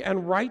soberly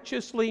and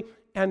righteously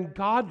and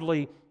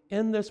godly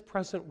in this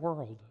present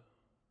world.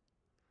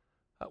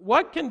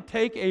 What can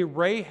take a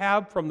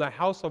Rahab from the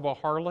house of a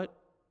harlot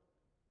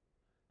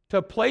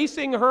to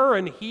placing her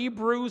in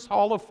Hebrews'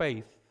 Hall of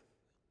Faith?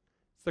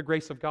 It's the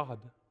grace of God.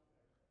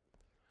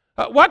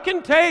 What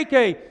can take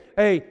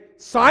a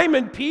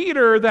Simon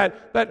Peter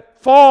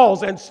that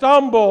falls and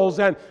stumbles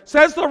and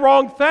says the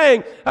wrong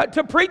thing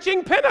to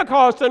preaching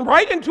Pentecost and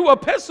right into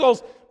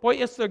epistles? Boy,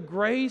 it's the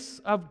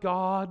grace of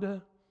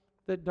God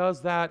that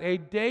does that. A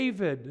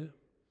David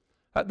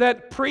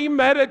that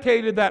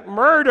premeditated that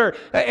murder.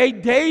 A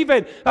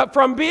David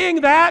from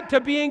being that to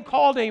being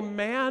called a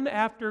man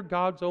after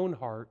God's own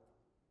heart.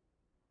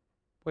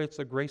 Boy, it's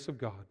the grace of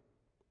God.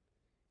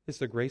 It's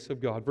the grace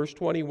of God. Verse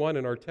 21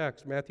 in our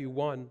text, Matthew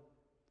 1.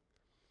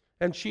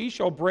 And she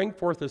shall bring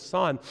forth a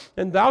son,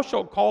 and thou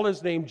shalt call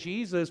his name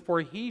Jesus, for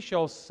he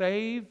shall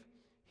save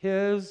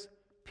his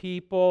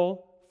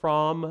people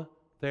from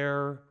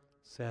their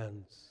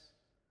sins.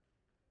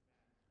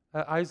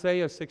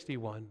 Isaiah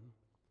 61.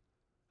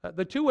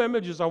 The two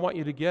images I want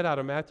you to get out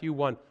of Matthew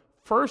 1.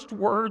 First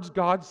words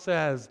God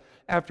says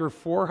after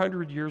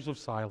 400 years of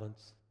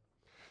silence.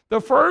 The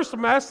first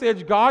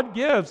message God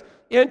gives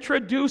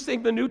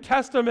introducing the New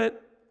Testament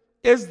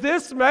is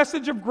this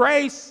message of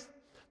grace.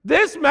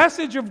 This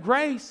message of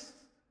grace.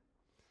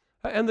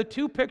 And the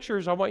two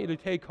pictures I want you to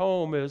take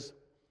home is,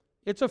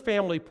 it's a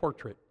family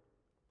portrait.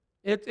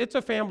 It's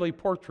a family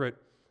portrait.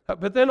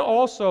 But then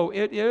also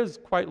it is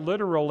quite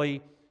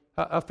literally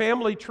a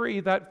family tree,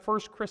 that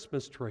first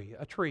Christmas tree,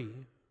 a tree.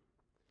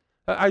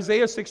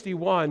 Isaiah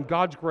 61,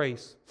 God's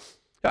grace.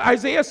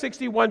 Isaiah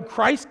 61,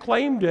 Christ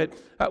claimed it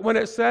when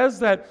it says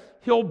that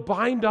he'll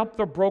bind up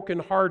the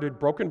brokenhearted,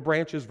 broken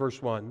branches,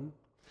 verse 1.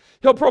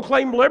 He'll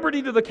proclaim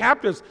liberty to the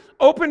captives,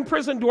 open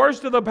prison doors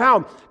to the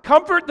bound,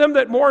 comfort them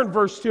that mourn,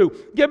 verse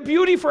 2. Give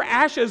beauty for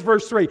ashes,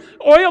 verse 3.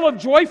 Oil of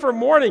joy for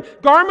mourning,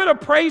 garment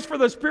of praise for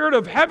the spirit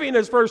of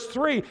heaviness, verse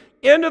 3.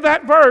 Into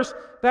that verse,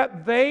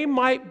 that they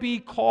might be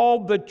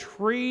called the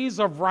trees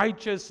of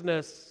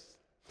righteousness,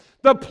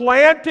 the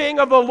planting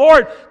of the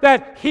Lord,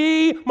 that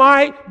he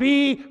might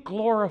be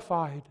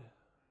glorified.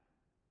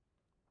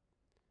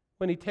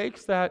 When he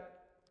takes that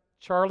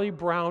Charlie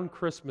Brown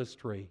Christmas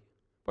tree,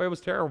 boy, it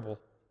was terrible,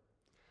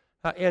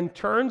 and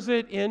turns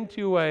it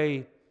into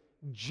a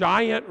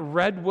giant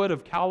redwood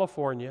of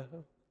California,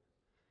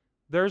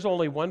 there's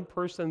only one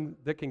person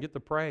that can get the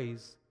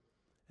praise,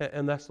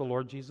 and that's the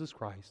Lord Jesus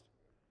Christ.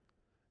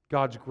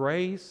 God's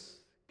grace,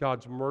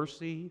 God's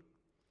mercy,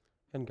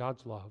 and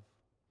God's love.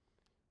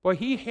 Boy,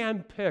 he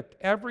handpicked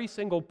every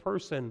single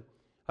person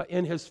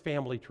in his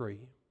family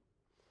tree.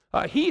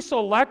 He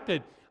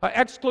selected,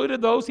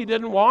 excluded those he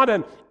didn't want,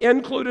 and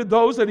included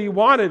those that he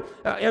wanted,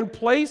 and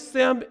placed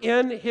them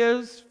in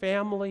his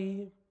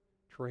family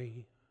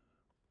tree.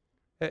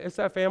 It's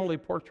that family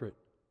portrait.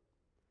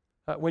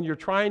 When you're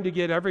trying to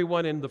get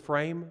everyone in the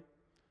frame,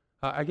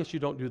 I guess you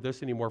don't do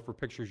this anymore for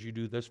pictures, you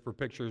do this for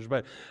pictures,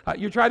 but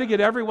you try to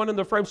get everyone in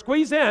the frame.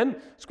 Squeeze in,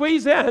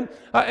 squeeze in.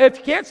 If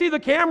you can't see the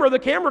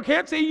camera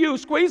can't see you,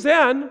 squeeze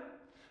in.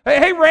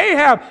 Hey,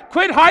 Rahab,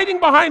 quit hiding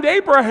behind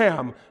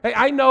Abraham. Hey,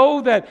 I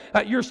know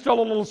that you're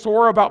still a little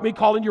sore about me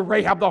calling you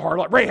Rahab the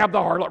harlot, Rahab the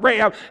harlot,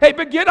 Rahab. Hey,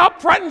 but get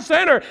up front and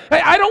center.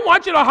 Hey, I don't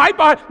want you to hide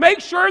behind. Make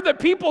sure that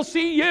people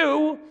see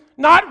you.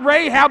 Not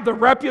Rahab the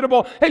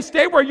reputable. Hey,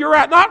 stay where you're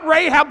at. Not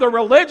Rahab the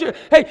religious.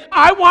 Hey,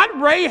 I want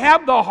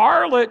Rahab the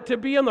harlot to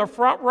be in the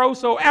front row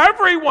so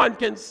everyone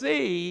can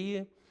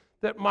see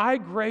that my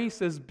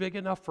grace is big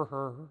enough for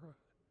her.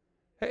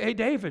 Hey,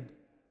 David.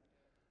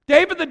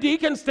 David the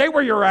deacon, stay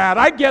where you're at.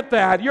 I get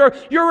that.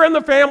 You're in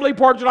the family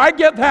portrait. I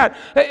get that.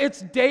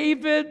 It's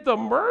David the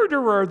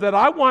murderer that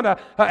I want to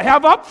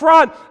have up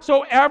front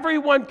so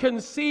everyone can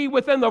see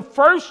within the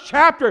first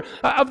chapter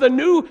of the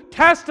New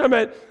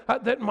Testament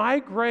that my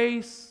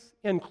grace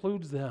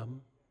includes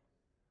them.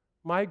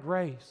 My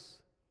grace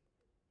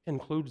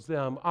includes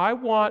them. I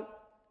want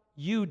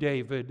you,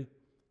 David,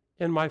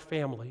 in my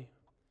family.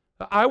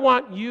 I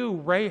want you,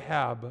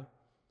 Rahab,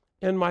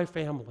 in my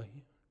family.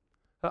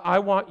 I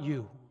want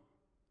you.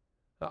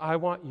 I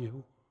want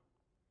you.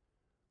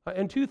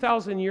 And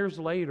 2,000 years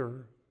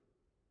later,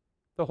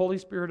 the Holy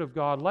Spirit of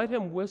God, let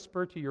him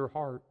whisper to your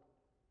heart,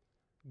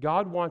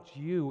 God wants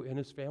you in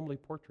his family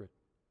portrait.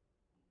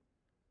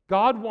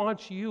 God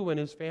wants you in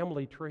his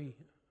family tree.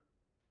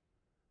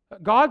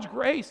 God's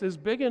grace is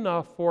big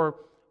enough for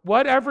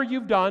whatever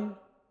you've done.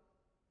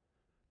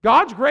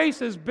 God's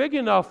grace is big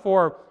enough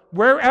for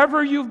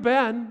wherever you've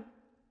been.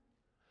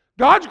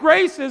 God's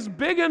grace is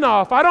big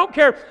enough. I don't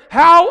care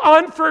how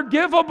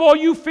unforgivable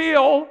you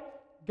feel.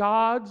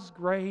 God's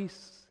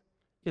grace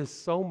is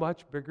so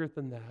much bigger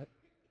than that.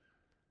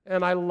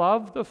 And I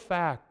love the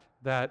fact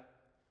that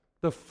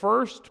the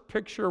first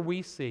picture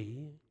we see,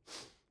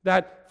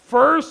 that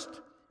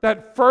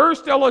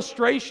first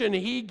illustration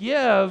he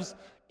gives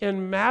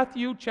in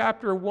Matthew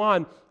chapter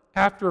 1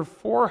 after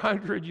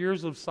 400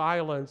 years of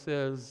silence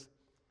is,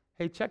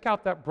 hey, check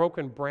out that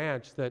broken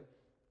branch that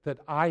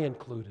I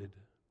included.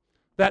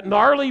 That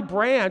gnarly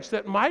branch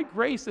that my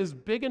grace is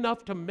big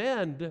enough to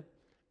mend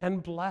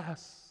and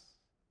bless.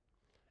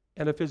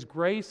 And if his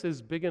grace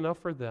is big enough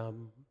for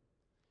them,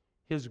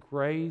 his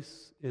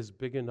grace is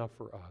big enough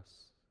for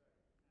us.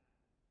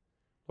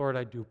 Lord,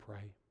 I do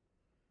pray.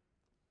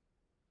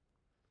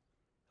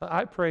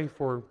 I pray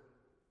for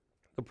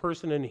the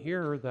person in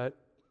here that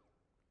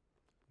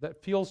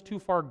feels too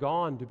far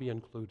gone to be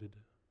included.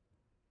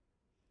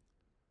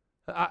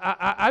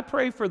 I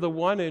pray for the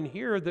one in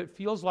here that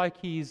feels like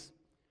he's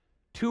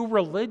too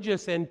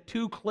religious and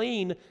too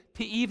clean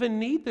to even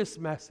need this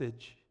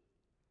message.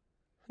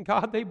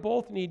 God, they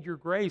both need your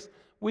grace.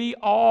 We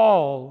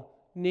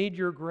all need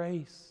your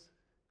grace.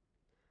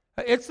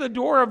 It's the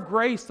door of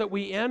grace that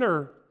we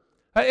enter.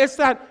 It's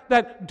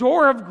that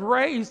door of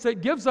grace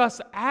that gives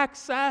us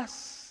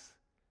access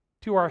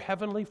to our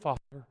Heavenly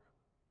Father.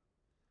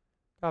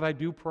 God, I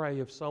do pray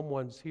if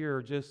someone's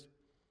here just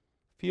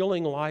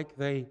feeling like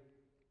they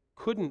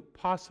couldn't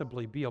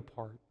possibly be a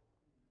part,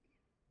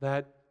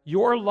 that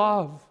your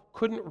love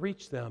couldn't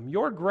reach them,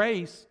 your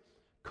grace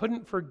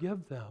couldn't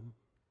forgive them.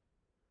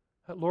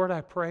 Lord,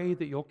 I pray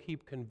that you'll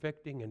keep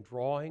convicting and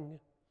drawing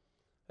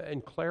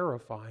and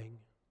clarifying.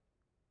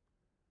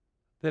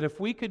 That if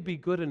we could be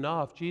good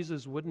enough,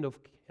 Jesus wouldn't have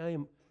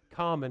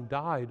come and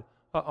died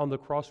on the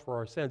cross for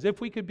our sins.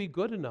 If we could be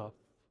good enough.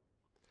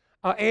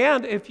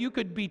 And if you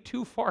could be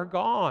too far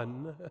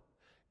gone,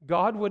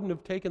 God wouldn't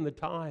have taken the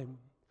time.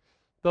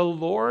 The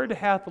Lord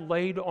hath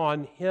laid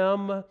on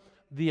him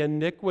the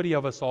iniquity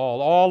of us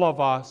all of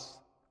us,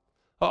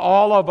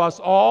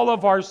 all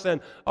of our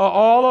sin,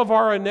 all of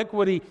our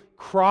iniquity.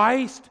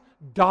 Christ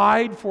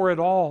died for it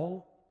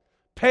all,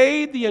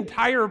 paid the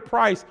entire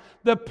price,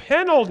 the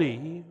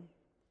penalty,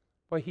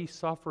 but he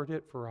suffered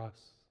it for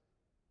us.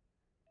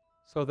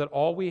 So that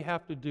all we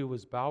have to do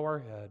is bow our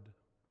head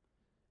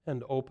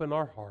and open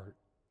our heart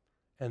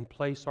and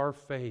place our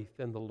faith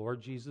in the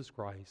Lord Jesus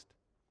Christ.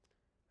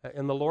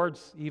 And the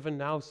Lord's even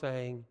now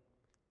saying,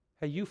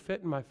 hey, you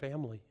fit in my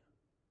family.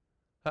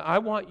 I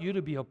want you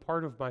to be a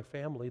part of my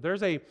family.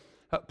 There's a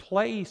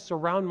place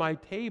around my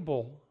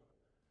table.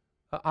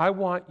 I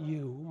want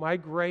you. My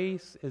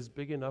grace is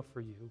big enough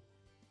for you.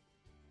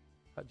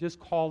 Just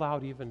call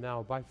out even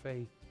now by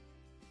faith.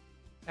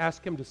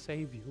 Ask him to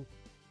save you.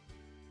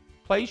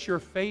 Place your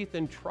faith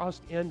and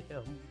trust in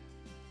him.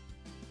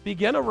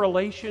 Begin a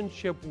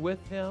relationship with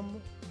him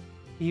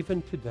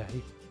even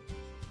today.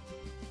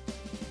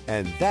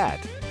 And that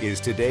is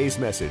today's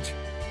message.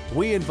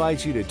 We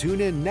invite you to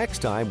tune in next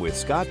time with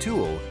Scott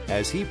Toole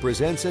as he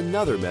presents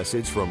another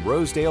message from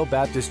Rosedale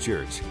Baptist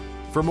Church.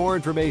 For more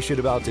information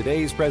about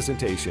today's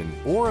presentation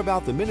or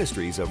about the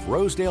ministries of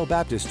Rosedale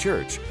Baptist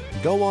Church,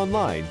 go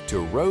online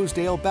to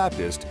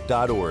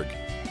rosedalebaptist.org.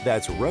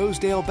 That's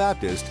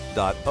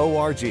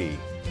rosedalebaptist.org.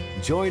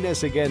 Join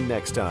us again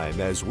next time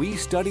as we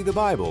study the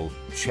Bible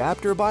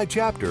chapter by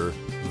chapter,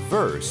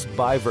 verse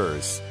by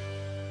verse.